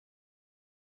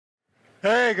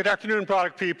Hey, good afternoon,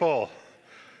 product people.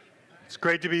 It's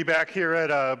great to be back here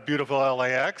at beautiful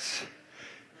LAX.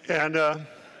 And as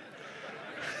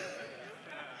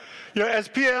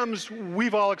PMs,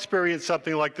 we've all experienced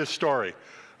something like this story.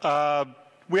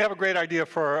 We have a great idea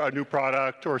for a new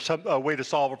product or a way to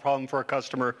solve a problem for a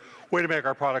customer, way to make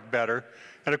our product better.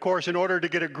 And of course, in order to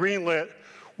get it greenlit,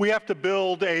 we have to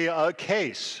build a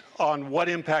case on what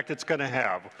impact it's going to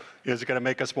have. Is it going to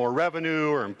make us more revenue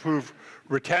or improve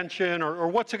retention, or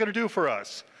what's it going to do for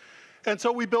us? And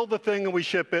so we build the thing and we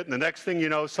ship it, and the next thing you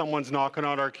know, someone's knocking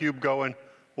on our cube going,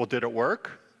 well, did it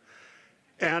work?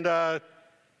 And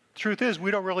truth is,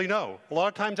 we don't really know. A lot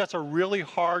of times that's a really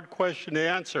hard question to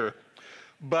answer,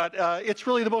 but it's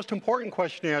really the most important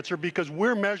question to answer because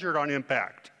we're measured on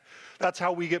impact. That's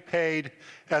how we get paid,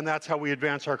 and that's how we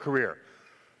advance our career.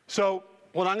 So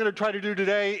what I'm going to try to do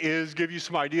today is give you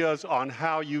some ideas on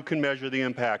how you can measure the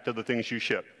impact of the things you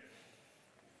ship.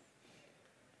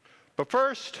 But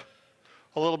first,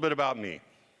 a little bit about me.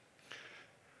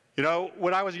 You know,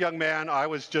 when I was a young man, I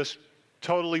was just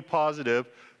totally positive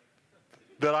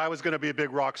that I was going to be a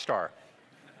big rock star.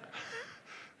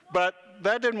 But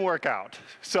that didn't work out.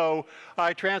 So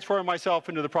I transformed myself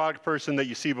into the product person that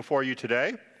you see before you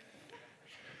today.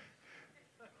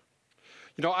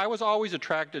 You know, I was always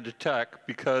attracted to tech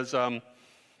because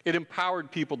it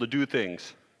empowered people to do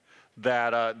things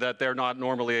that they're not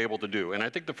normally able to do. And I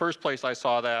think the first place I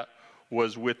saw that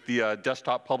was with the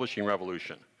desktop publishing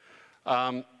revolution.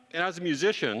 And as a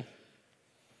musician,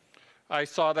 I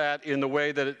saw that in the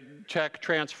way that tech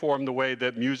transformed the way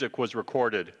that music was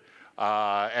recorded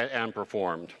and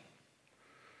performed.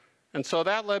 And so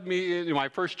that led me, my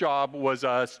first job was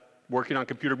working on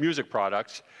computer music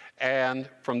products. And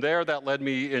from there, that led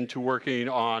me into working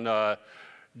on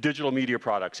digital media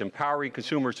products, empowering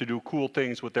consumers to do cool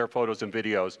things with their photos and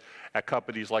videos at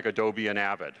companies like Adobe and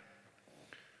Avid.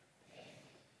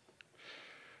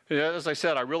 And as I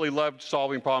said, I really loved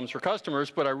solving problems for customers,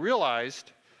 but I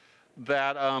realized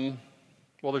that,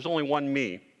 well, there's only one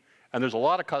me, and there's a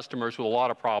lot of customers with a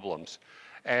lot of problems.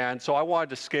 And so I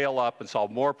wanted to scale up and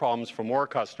solve more problems for more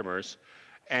customers.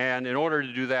 And in order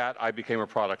to do that, I became a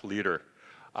product leader.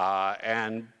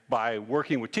 And by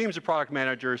working with teams of product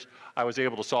managers, I was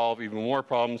able to solve even more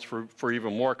problems for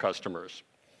even more customers.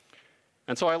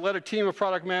 And so I led a team of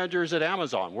product managers at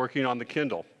Amazon working on the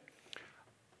Kindle.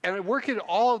 And working at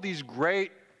all of these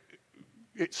great,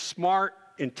 smart,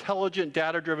 intelligent,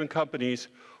 data-driven companies,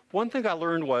 one thing I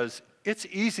learned was it's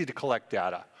easy to collect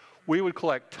data. We would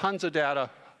collect tons of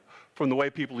data from the way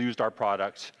people used our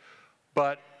products,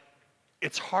 but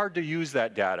it's hard to use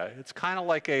that data. It's kind of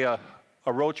like a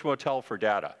roach motel for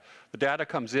data. The data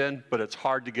comes in, but it's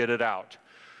hard to get it out.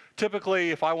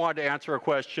 Typically, if I wanted to answer a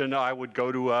question, I would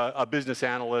go to a business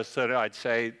analyst and I'd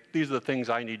say, these are the things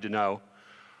I need to know.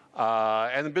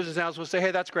 And the business analyst would say, hey,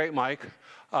 that's great, Mike.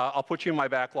 I'll put you in my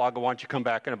backlog. Why don't you come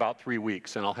back in about 3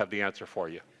 weeks, and I'll have the answer for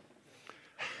you.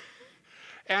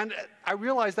 And I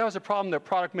realized that was a problem that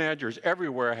product managers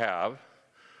everywhere have.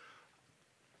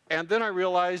 And then I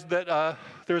realized that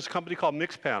there was a company called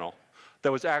Mixpanel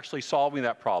that was actually solving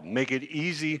that problem, make it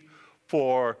easy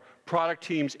for product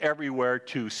teams everywhere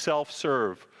to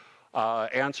self-serve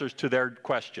answers to their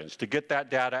questions, to get that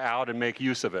data out and make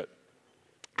use of it.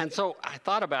 And so I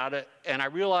thought about it, and I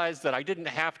realized that I didn't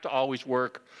have to always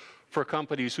work for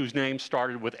companies whose names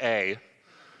started with A.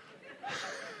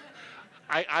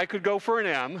 I could go for an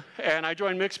M, and I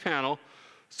joined Mixpanel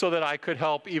so that I could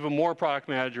help even more product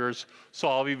managers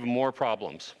solve even more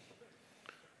problems.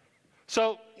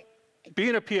 So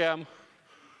being a PM,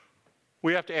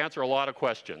 we have to answer a lot of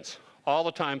questions. All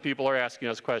the time, people are asking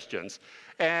us questions.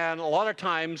 And a lot of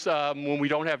times, when we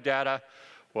don't have data,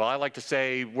 well, I like to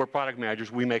say we're product managers,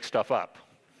 we make stuff up.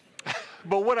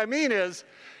 But what I mean is,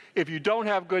 if you don't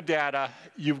have good data,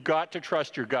 you've got to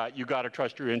trust your gut. You've got to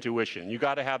trust your intuition. You've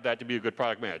got to have that to be a good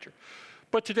product manager.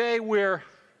 But today, we're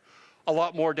a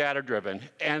lot more data-driven.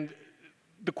 And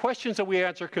the questions that we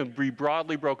answer can be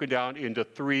broadly broken down into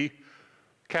 3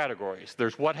 categories.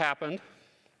 There's what happened,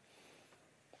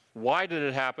 why did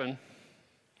it happen,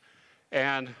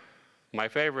 and my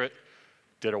favorite,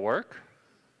 did it work?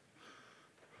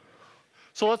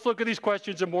 So let's look at these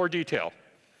questions in more detail.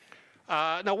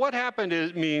 Now, what happened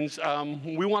means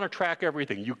we want to track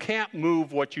everything. You can't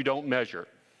move what you don't measure.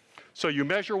 So you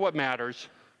measure what matters.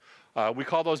 We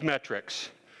call those metrics.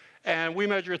 And we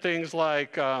measure things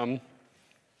like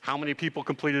how many people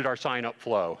completed our sign-up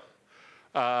flow,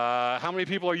 how many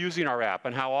people are using our app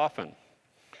and how often,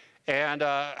 and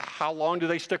how long do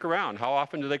they stick around, how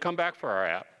often do they come back for our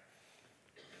app,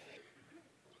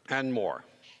 and more.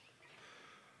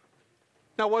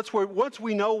 Now, once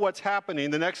we know what's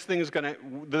happening, the next thing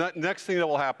that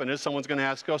will happen is someone's going to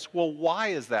ask us, well, why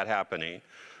is that happening?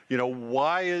 You know,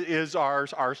 why is our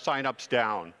signups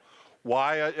down?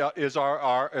 Why is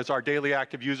our daily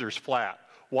active users flat?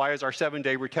 Why is our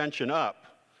 7-day retention up?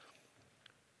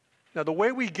 Now, the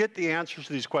way we get the answers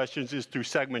to these questions is through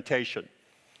segmentation.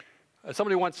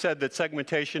 Somebody once said that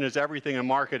segmentation is everything in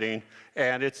marketing,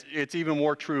 and it's even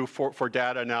more true for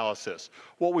data analysis.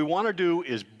 What we want to do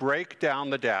is break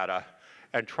down the data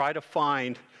and try to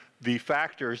find the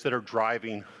factors that are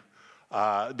driving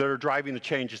the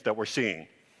changes that we're seeing.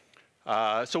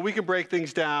 So we can break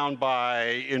things down by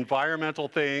environmental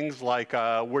things like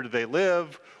where do they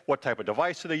live, what type of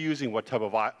device are they using, what type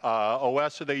of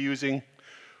OS are they using.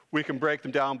 We can break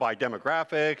them down by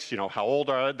demographics, you know, how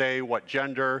old are they, what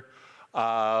gender.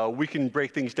 We can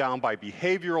break things down by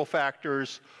behavioral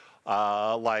factors,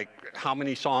 like how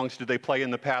many songs did they play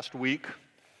in the past week,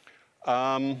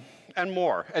 and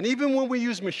more. And even when we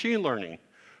use machine learning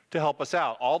to help us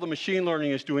out, all the machine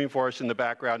learning is doing for us in the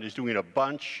background is doing a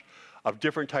bunch of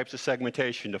different types of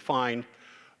segmentation to find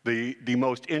the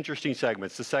most interesting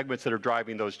segments, the segments that are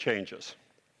driving those changes.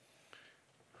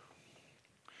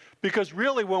 Because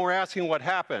really, when we're asking what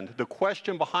happened, the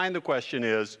question behind the question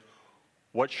is,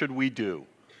 what should we do?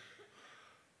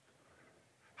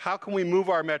 How can we move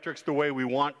our metrics the way we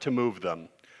want to move them?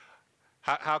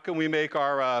 How can we make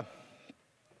our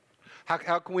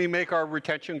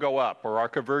retention go up or our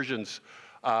conversions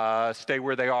stay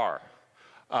where they are?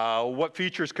 What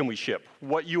features can we ship?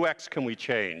 What UX can we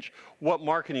change? What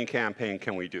marketing campaign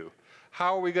can we do?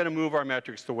 How are we going to move our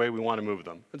metrics the way we want to move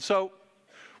them? And so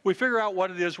we figure out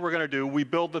what it is we're going to do. We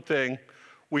build the thing.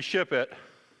 We ship it.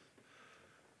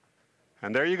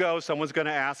 And there you go, someone's going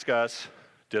to ask us,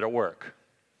 did it work?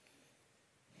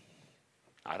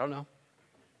 I don't know.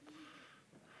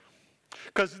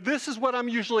 Because this is what I'm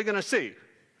usually going to see.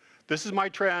 This is my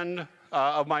trend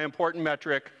of my important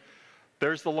metric.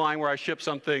 There's the line where I ship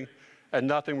something and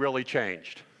nothing really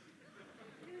changed.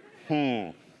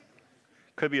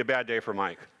 Could be a bad day for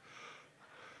Mike.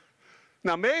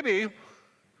 Now maybe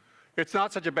it's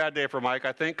not such a bad day for Mike,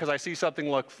 I think, because I see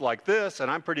something looks like this and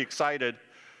I'm pretty excited.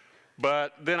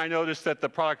 But then I noticed that the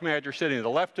product manager sitting to the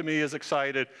left of me is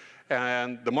excited,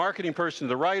 and the marketing person to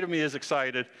the right of me is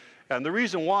excited. And the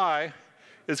reason why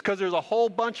is because there's a whole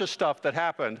bunch of stuff that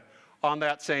happened on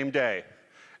that same day.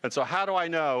 And so how do I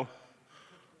know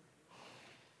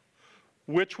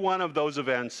which one of those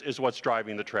events is what's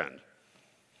driving the trend?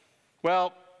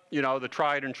 Well, you know, the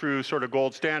tried and true sort of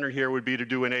gold standard here would be to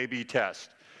do an A/B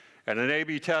test. And an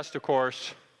A/B test, of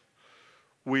course,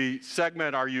 we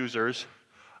segment our users.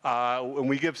 And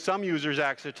we give some users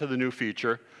access to the new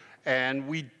feature, and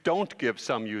we don't give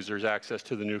some users access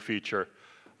to the new feature.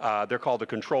 They're called a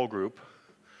control group.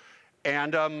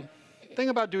 And the thing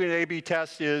about doing an A/B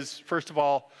test is, first of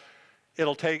all,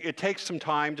 it takes some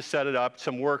time to set it up,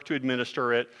 some work to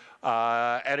administer it,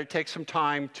 and it takes some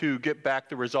time to get back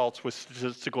the results with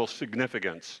statistical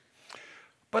significance.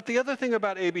 But the other thing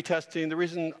about A/B testing, the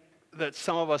reason that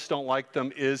some of us don't like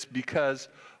them is because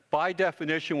by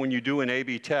definition, when you do an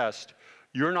A/B test,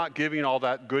 you're not giving all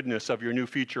that goodness of your new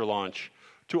feature launch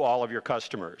to all of your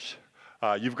customers.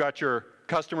 You've got your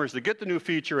customers that get the new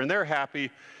feature and they're happy,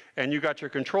 and you've got your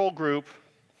control group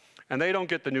and they don't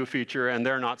get the new feature and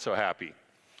they're not so happy.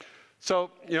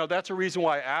 So, you know, that's a reason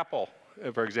why Apple,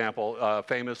 for example,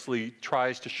 famously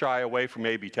tries to shy away from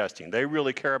A/B testing. They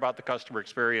really care about the customer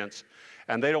experience,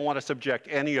 and they don't want to subject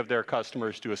any of their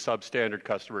customers to a substandard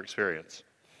customer experience.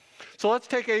 So let's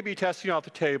take A/B testing off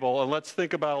the table and let's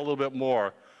think about a little bit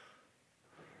more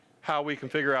how we can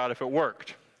figure out if it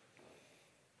worked.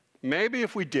 Maybe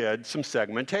if we did some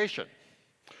segmentation.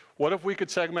 What if we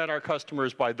could segment our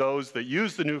customers by those that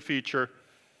use the new feature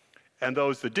and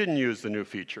those that didn't use the new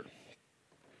feature?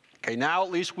 Okay, now at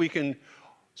least we can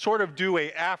sort of do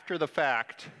a after the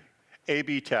fact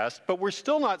A/B test, but we're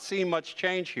still not seeing much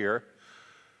change here.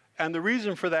 And the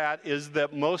reason for that is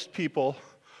that most people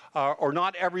or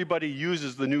not everybody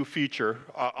uses the new feature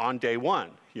on day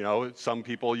one. You know, some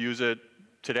people use it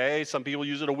today, some people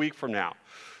use it a week from now.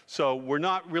 So we're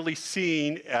not really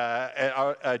seeing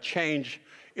a change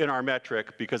in our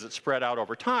metric because it's spread out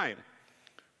over time.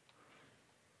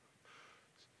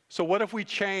 So what if we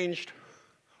changed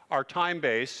our time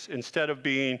base, instead of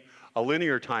being a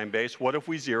linear time base, what if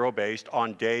we zero-based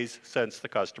on days since the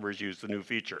customers used the new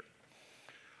feature?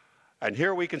 And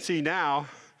here we can see now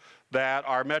that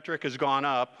our metric has gone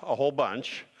up a whole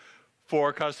bunch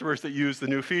for customers that use the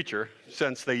new feature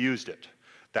since they used it.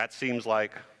 That seems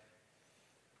like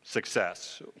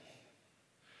success.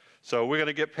 So we're going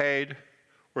to get paid,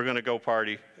 we're going to go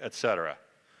party, etc.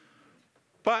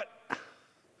 But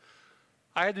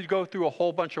I had to go through a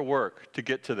whole bunch of work to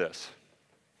get to this.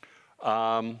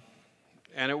 And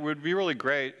it would be really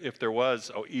great if there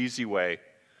was an easy way,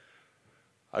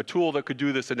 a tool that could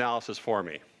do this analysis for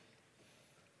me.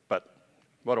 But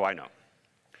what do I know?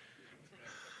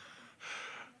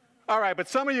 All right, but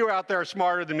some of you out there are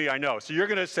smarter than me, I know. So you're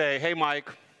going to say, hey, Mike,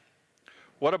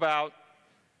 what about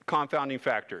confounding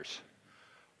factors?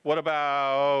 What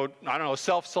about, I don't know,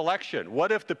 self-selection?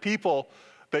 What if the people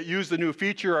that use the new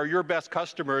feature are your best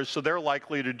customers, so they're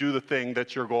likely to do the thing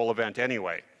that's your goal event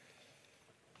anyway?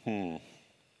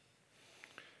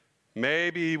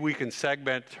 Maybe we can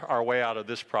segment our way out of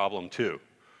this problem too.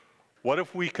 What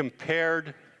if we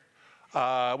compared,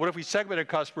 what if we segmented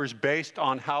customers based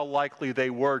on how likely they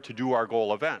were to do our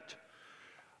goal event,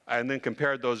 and then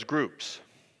compared those groups?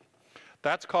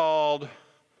 That's called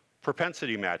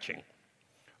propensity matching,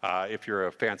 if you're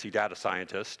a fancy data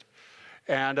scientist.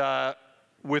 And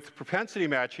with propensity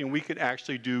matching, we can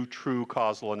actually do true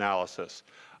causal analysis.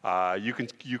 You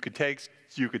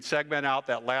could segment out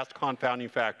that last confounding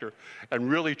factor and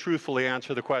really truthfully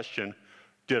answer the question,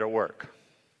 did it work?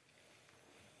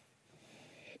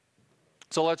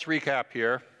 So let's recap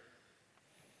here.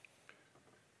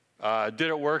 Did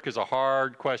it work is a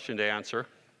hard question to answer.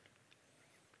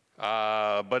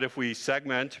 But if we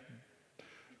segment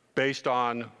based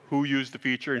on who used the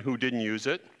feature and who didn't use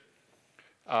it,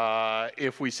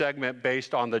 if we segment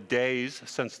based on the days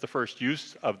since the first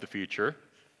use of the feature,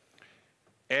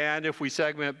 and if we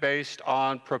segment based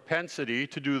on propensity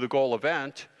to do the goal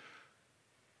event,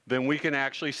 then we can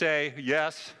actually say,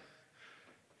 yes,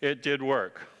 it did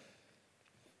work.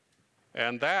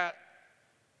 And that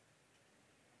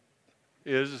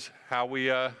is how we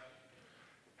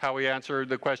answer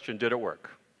the question, did it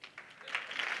work?